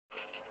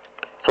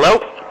Hello?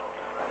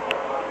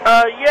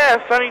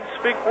 Yes, I need to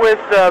speak with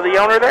the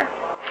owner there.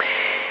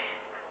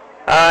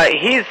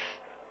 He's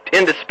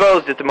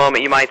indisposed at the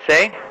moment, you might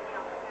say.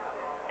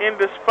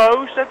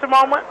 Indisposed at the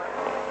moment?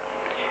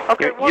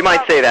 Okay, you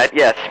might say that,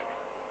 yes.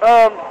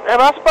 Have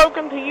I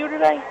spoken to you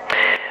today?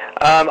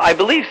 I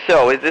believe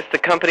so. Is this the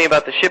company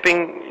about the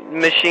shipping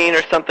machine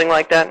or something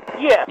like that?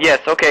 Yes. Yes,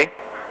 okay.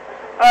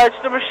 It's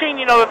the machine,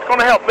 you know, that's going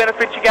to help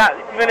benefit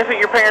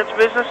your parents'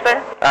 business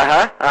there.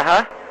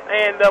 Uh-huh.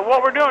 And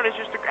what we're doing is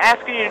just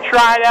asking you to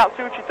try it out,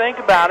 see what you think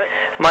about it.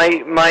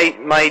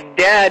 My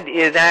dad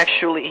is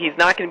actually, he's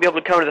not going to be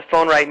able to come to the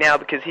phone right now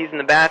because he's in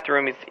the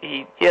bathroom.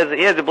 He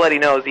has a bloody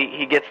nose.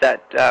 He gets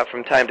that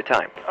from time to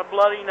time. A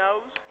bloody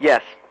nose?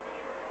 Yes.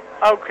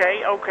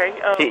 Okay.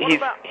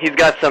 He's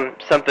got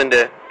something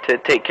to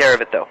take care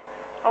of it though.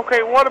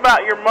 Okay, what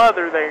about your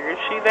mother there? Is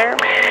she there?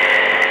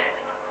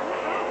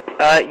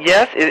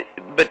 Yes,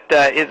 but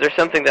is there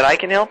something that I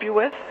can help you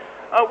with?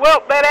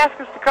 Well, they'd asked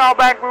us to call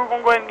back. We were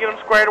going to go ahead and get them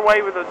squared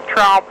away with a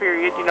trial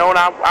period, you know, and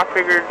I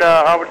figured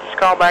I would just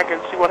call back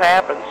and see what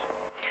happens.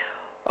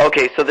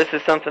 Okay, so this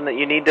is something that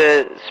you need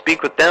to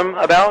speak with them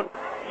about?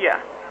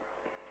 Yeah.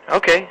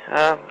 Okay,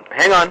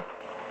 hang on.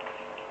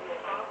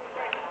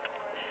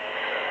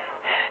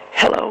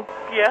 Hello?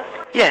 Yes?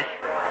 Yes.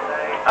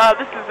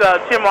 This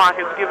is Tim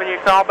Watkins giving you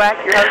a call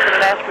back. Your husband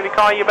had asked me to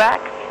call you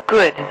back.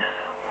 Good.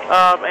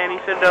 And he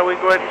said we'd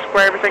go ahead and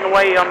square everything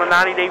away on the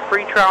 90-day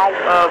free trial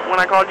when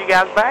I called you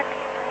guys back.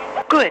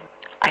 Good.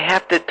 I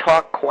have to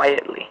talk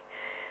quietly.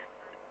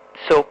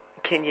 So,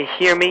 can you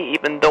hear me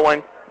even though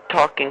I'm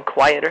talking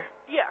quieter?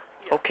 Yeah.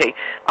 Okay.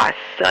 Our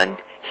son,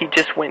 he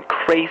just went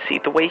crazy.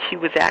 The way he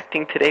was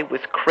acting today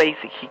was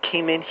crazy. He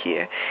came in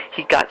here.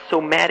 He got so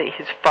mad at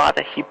his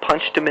father, he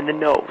punched him in the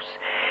nose.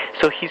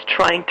 So he's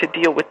trying to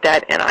deal with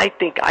that, and I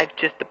think I've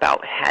just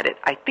about had it.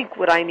 I think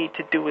what I need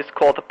to do is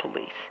call the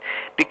police,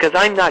 because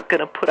I'm not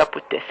going to put up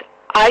with this.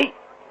 I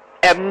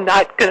am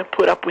not going to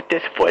put up with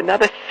this for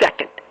another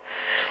second.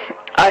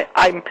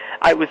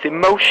 I was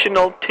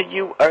emotional to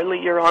you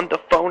earlier on the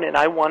phone, and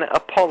I want to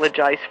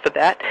apologize for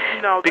that.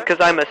 No,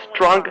 because I'm a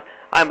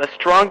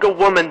stronger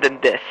woman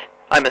than this.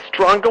 I'm a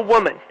stronger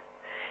woman.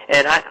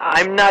 And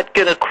I'm not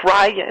going to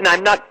cry, and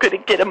I'm not going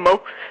to get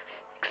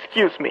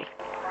excuse me.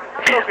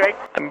 Okay.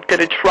 I'm going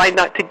to try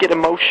not to get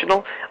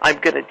emotional. I'm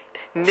going to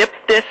nip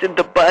this in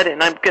the bud,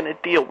 and I'm going to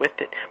deal with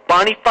it.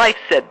 Barney Fife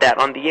said that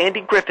on the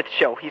Andy Griffith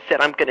Show. He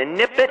said, I'm going to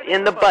nip it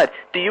in the bud.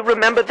 Do you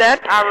remember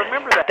that? I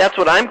remember that. That's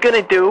what I'm going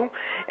to do,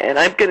 and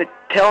I'm going to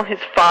tell his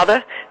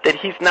father that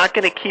he's not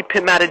going to keep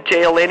him out of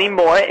jail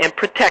anymore and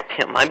protect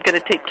him. I'm going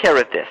to take care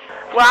of this.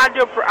 Well, I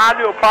do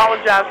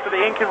apologize for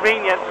the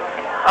inconvenience.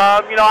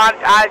 You know,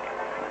 I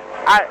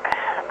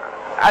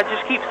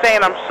just keep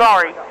saying I'm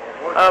sorry.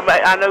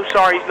 I know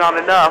sorry's not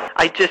enough.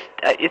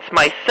 It's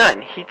my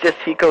son.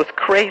 He goes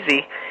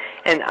crazy,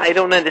 and I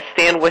don't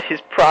understand what his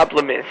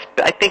problem is.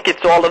 I think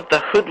it's all of the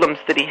hoodlums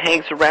that he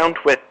hangs around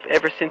with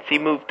ever since he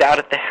moved out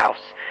of the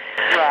house.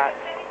 Right.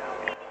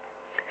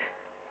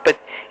 But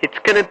it's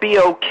gonna be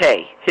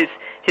okay.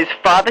 His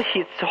father,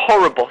 he's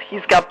horrible.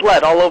 He's got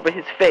blood all over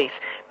his face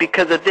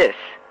because of this.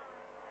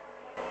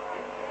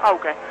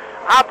 Okay.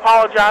 I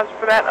apologize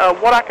for that.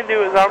 What I can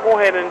do is I'll go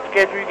ahead and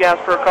schedule you guys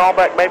for a call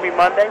back maybe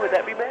Monday. Would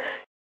that be better?